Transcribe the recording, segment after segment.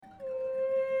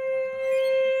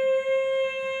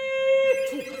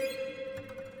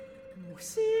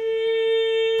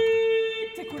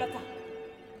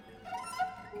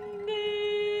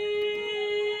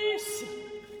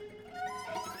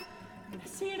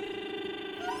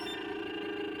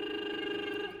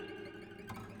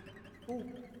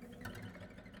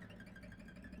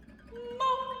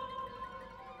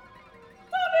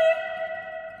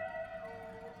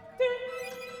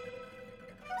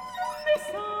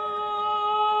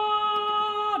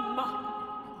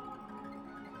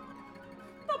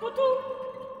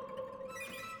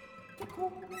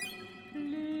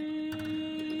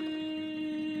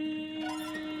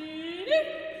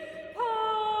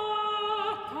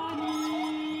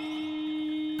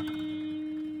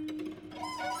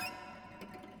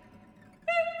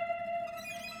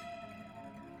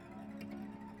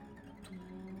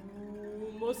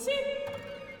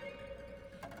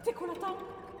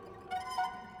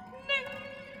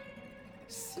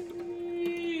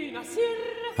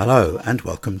Hello and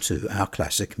welcome to our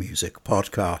Classic Music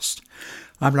Podcast.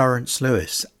 I'm Lawrence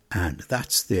Lewis and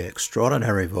that's the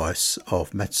extraordinary voice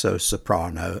of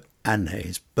mezzo-soprano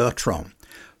Agnès Bertrand,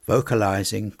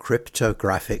 vocalising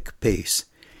Cryptographic Peace.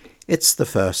 It's the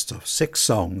first of 6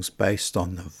 songs based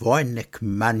on the Voynich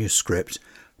manuscript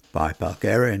by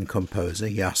Bulgarian composer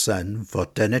Yasen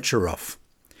Vodenicherov.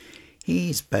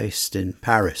 He's based in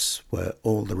Paris, where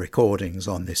all the recordings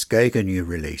on this Gayguenieux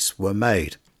release were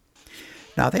made.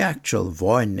 Now, the actual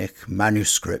Voynich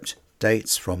manuscript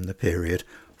dates from the period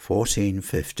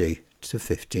 1450 to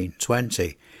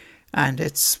 1520, and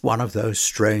it's one of those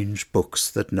strange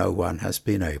books that no one has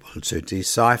been able to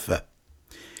decipher.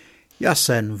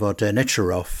 Yasen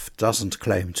Vodenicherov doesn't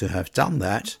claim to have done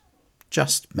that,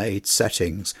 just made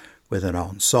settings with an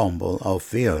ensemble of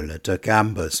viola da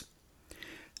gambas.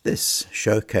 This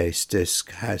showcase disc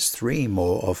has 3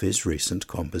 more of his recent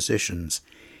compositions,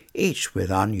 each with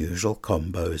unusual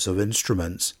combos of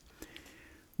instruments.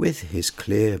 With his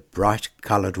clear,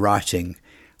 bright-coloured writing,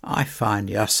 I find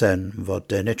Yasen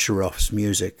Vodenicherov's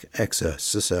music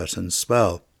exerts a certain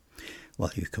spell.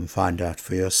 Well, you can find out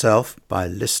for yourself by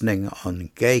listening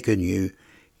on Gayguenieux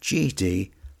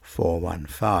GD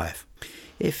 415.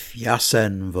 If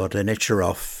Yasen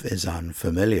Vodenicherov is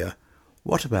unfamiliar,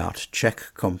 what about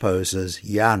Czech composers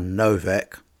Jan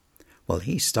Novek? Well,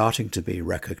 he's starting to be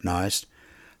recognised.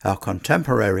 Our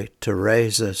contemporary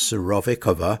Teresa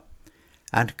Surovikova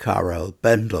and Karel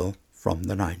Bendel from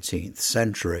the 19th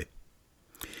century.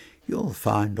 You'll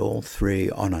find all 3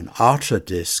 on an Arta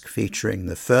disc featuring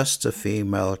the first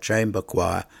female chamber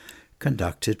choir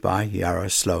conducted by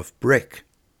Yaroslav Brik.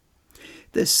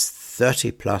 This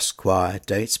 30-plus choir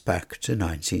dates back to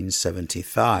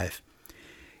 1975.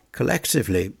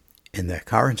 Collectively, in their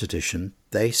current edition,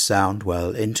 they sound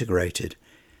well integrated,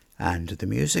 and the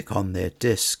music on their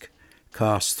disc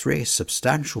casts 3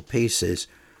 substantial pieces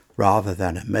rather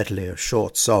than a medley of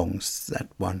short songs that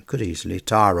one could easily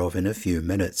tire of in a few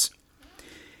minutes.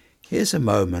 Here's a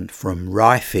moment from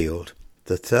Ryfield,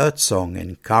 the 3rd song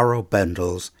in Karel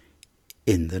Bendel's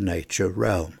In the Nature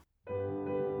Realm.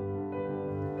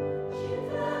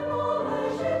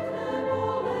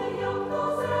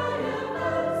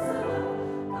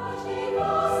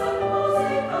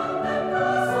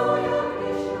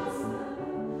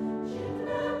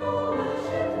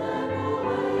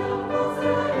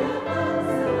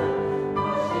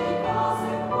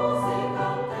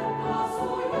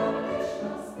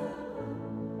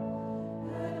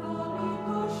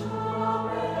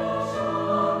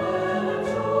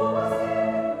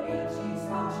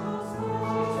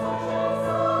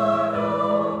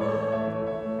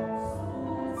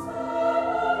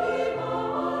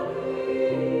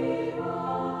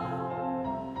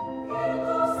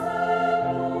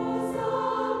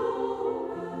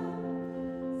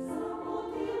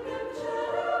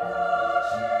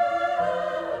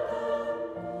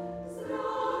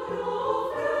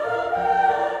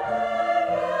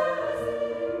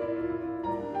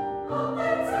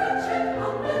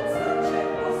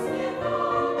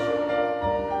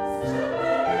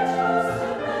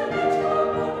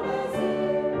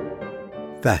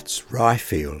 That's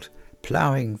Ryfield,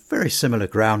 ploughing very similar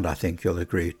ground, I think you'll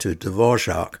agree, to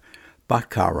Dvorak by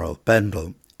Karel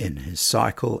Bendel in his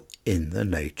cycle In the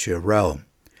Nature Realm.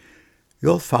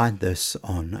 You'll find this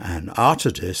on an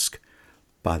Arta disc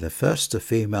by the first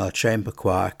female chamber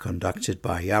choir conducted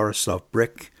by Yaroslav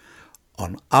Brik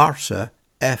on Arta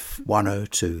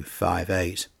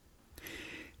F10258.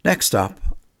 Next up,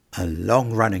 a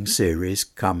long-running series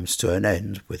comes to an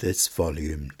end with its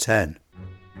Volume 10.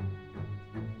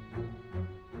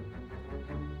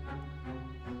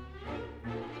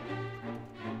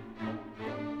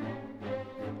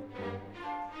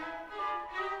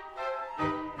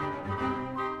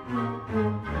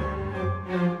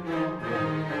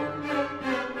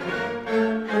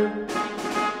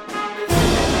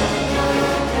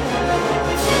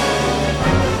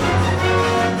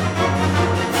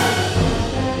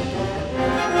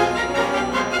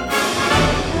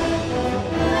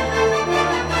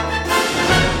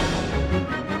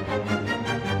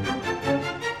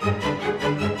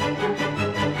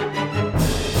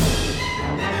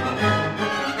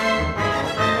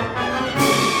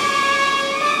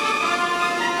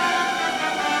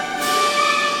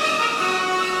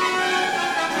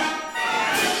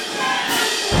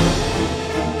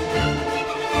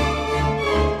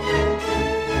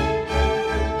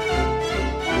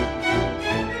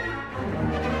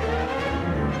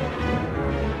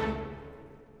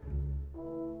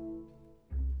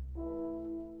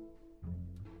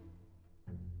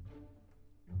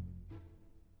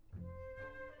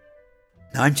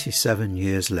 97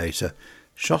 years later,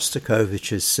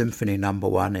 Shostakovich's Symphony No.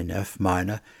 1 in F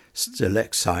minor still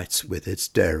excites with its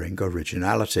daring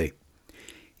originality.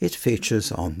 It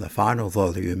features on the final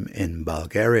volume in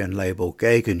Bulgarian label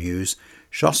Gaganews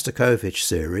Shostakovich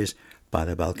series by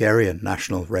the Bulgarian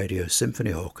National Radio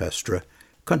Symphony Orchestra,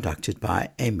 conducted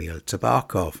by Emil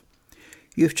Tabakov.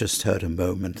 You've just heard a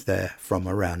moment there from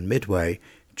around midway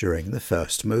during the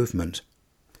first movement.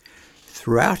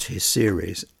 Throughout his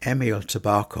series, Emil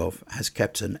Tabakov has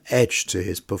kept an edge to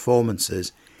his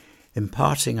performances,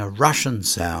 imparting a Russian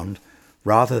sound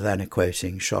rather than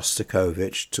equating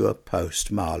Shostakovich to a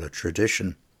post-Mahler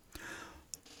tradition.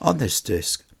 On this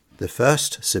disc, the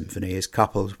first symphony is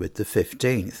coupled with the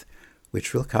 15th,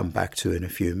 which we'll come back to in a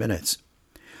few minutes.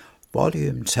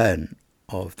 Volume 10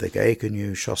 of the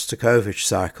Gaganews Shostakovich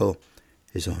cycle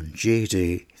is on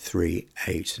GD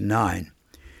 389.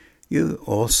 You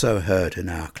also heard in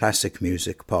our classic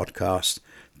music podcast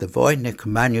the Voynich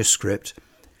manuscript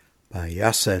by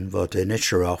Yasen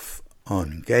Vodenicherov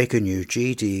on Gaganews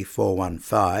GD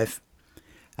 415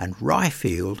 and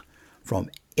Ryefield from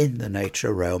In the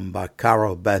Nature Realm by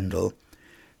Karel Bendel,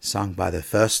 sung by the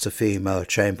first female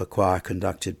chamber choir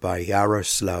conducted by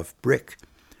Yaroslav Brik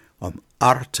on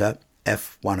Arta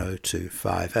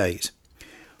F10258.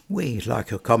 We'd like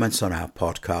your comments on our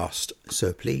podcast,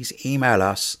 so please email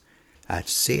us at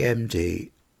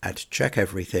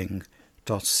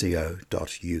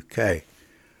cmd@checkeverything.co.uk.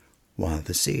 While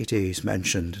the CDs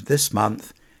mentioned this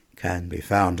month can be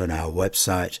found on our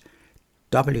website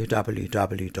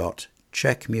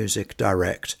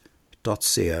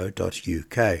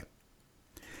www.checkmusicdirect.co.uk.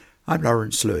 I'm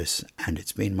Lawrence Lewis, and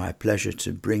it's been my pleasure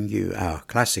to bring you our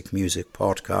classic music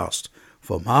podcast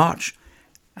for March,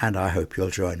 and I hope you'll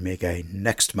join me again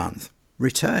next month.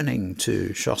 Returning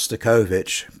to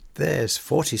Shostakovich, there's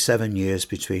 47 years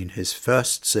between his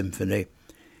first symphony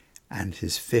and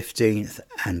his 15th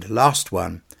and last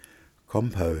one,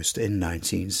 composed in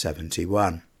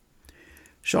 1971.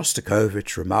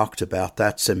 Shostakovich remarked about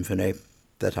that symphony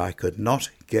that I could not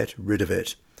get rid of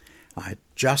it. I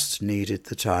just needed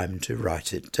the time to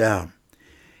write it down.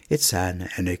 It's an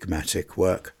enigmatic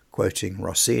work, quoting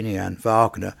Rossini and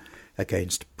Wagner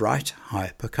against bright,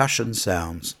 high percussion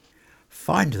sounds.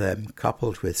 Find them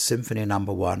coupled with Symphony No.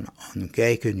 1 on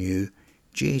Gaganews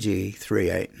GD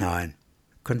 389.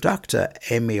 Conductor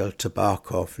Emil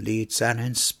Tabakov leads an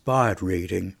inspired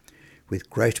reading with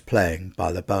great playing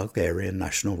by the Bulgarian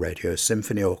National Radio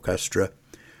Symphony Orchestra,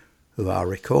 who are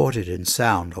recorded in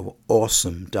sound of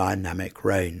awesome dynamic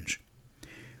range.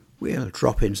 We'll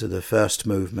drop into the first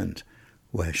movement,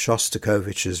 where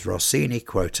Shostakovich's Rossini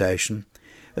quotation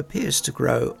appears to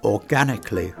grow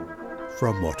organically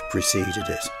from what preceded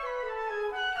it.